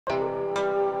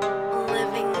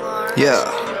Yeah,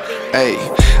 hey,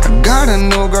 I got a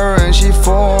new girl and she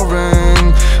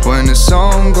foreign. When the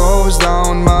sun goes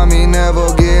down, mommy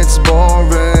never gets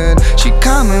boring. She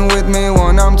coming with me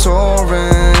when I'm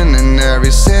touring. In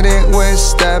every city we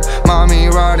step, mommy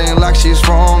riding like she's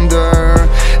from there.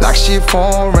 Like she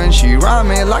foreign, she ride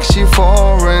me like she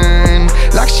foreign.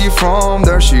 Like she from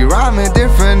there, she ride me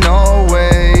different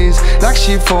always. Like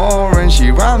she foreign,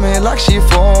 she ride me like she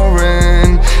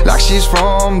foreign. Like she's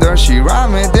from there, she ride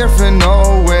me different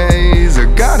always. I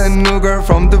got a new girl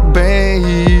from the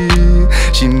Bay.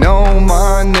 She know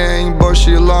my name, but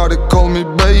she love to call me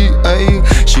bae.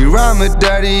 She ride me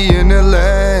daddy in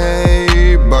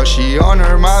LA, but she on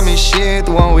her mommy shit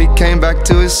when we came back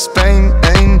to Spain.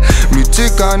 Mi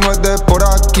chica no es de por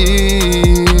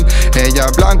aquí. Ella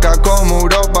es blanca como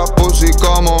Europa, pussy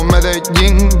como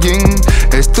Medellín.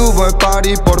 Estuvo en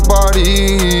party por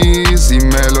París y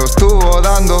me lo estuvo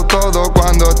dando todo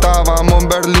cuando estábamos en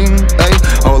Berlín.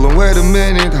 Hold on, wait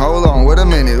a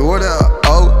minute, what up?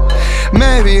 Oh,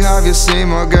 maybe have you seen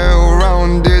my girl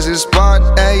around this spot?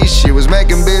 She was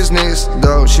making business,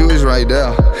 though she was right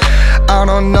there. I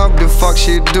don't know the fuck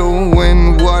she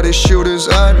doing, what the shooters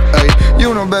at.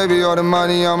 You know baby, all the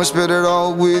money, I'ma spit it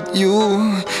all with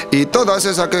you. Y todas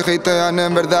esas que hatean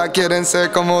en verdad quieren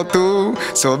ser como tú.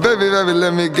 So baby,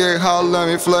 let me get hot, let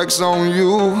me flex on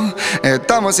you.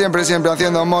 Estamos siempre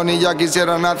haciendo money, ya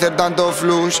quisieran hacer tanto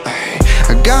flush.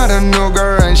 I got a new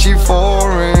girl and she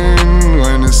foreign.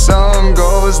 When the sun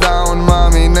goes down,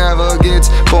 mommy never gets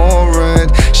boring.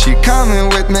 She coming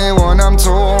with me when I'm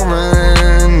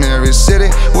touring. Every city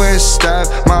we step,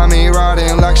 mommy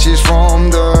riding like she's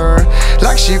from there.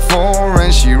 Like she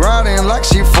foreign, she riding like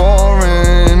she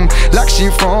foreign. Like she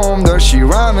from there, she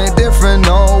ride me different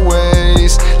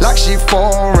always. Like she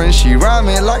foreign, she ride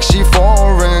me like she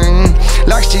foreign.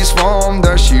 Like she's from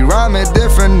there, she ride me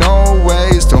different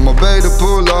always. Told my baby to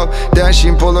pull up, then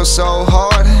she pull up so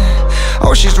hard.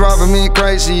 Oh, she's driving me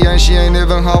crazy and she ain't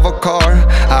even have a car.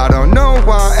 I don't know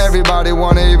why everybody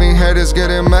wanna even hear this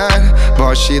getting mad,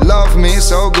 but she love me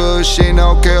so good, she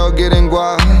know que yo getting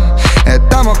guap.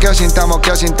 Estamos que asintamos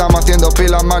haciendo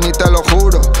pilas, man, y te lo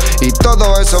juro. Y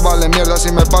todo eso vale mierda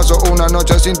si me paso una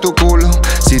noche sin tu culo.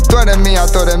 Si tú eres mía,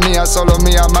 solo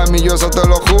mía, mami, yo eso te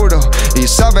lo juro. Y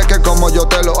sabes que como yo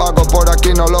te lo hago por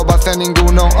aquí no lo va a hacer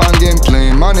ninguno. I'm getting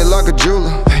clean money like a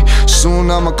jeweler.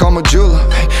 Soon I'ma come a jeweler.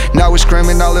 Now we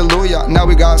screaming hallelujah. Now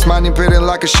we got smiling pretty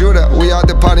like a shooter. We out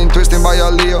the party twisting by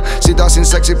a lío. Si estás sin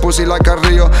sexy pussy like a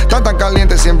río. Tan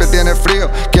caliente siempre tiene frío.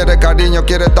 Quiere cariño,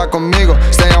 quiere estar conmigo.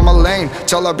 Stay on my lane,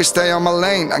 tell her be stay on my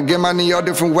lane. I get money all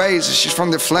different ways. She's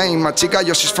from the flame. My chica,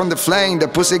 yo, she's from the flame. The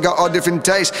pussy got all different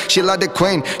tastes. She like the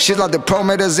queen, she's like the pro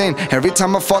medicine. Every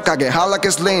time I fuck, I get high like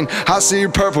it's lean. I see you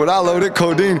purple, I love the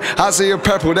codeine. I see you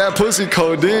purple, that pussy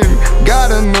codeine.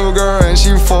 Got a new girl and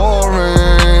she foreign.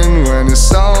 When the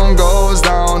sun goes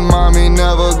down, mommy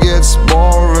never gets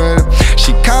boring.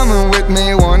 She coming with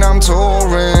me when I'm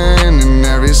touring. In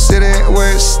every city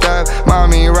we step,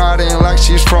 mommy riding like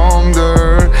she's from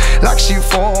there. Like she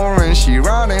foreign, she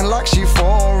riding like she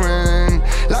foreign.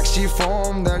 Like she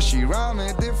from there, she ride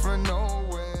me different.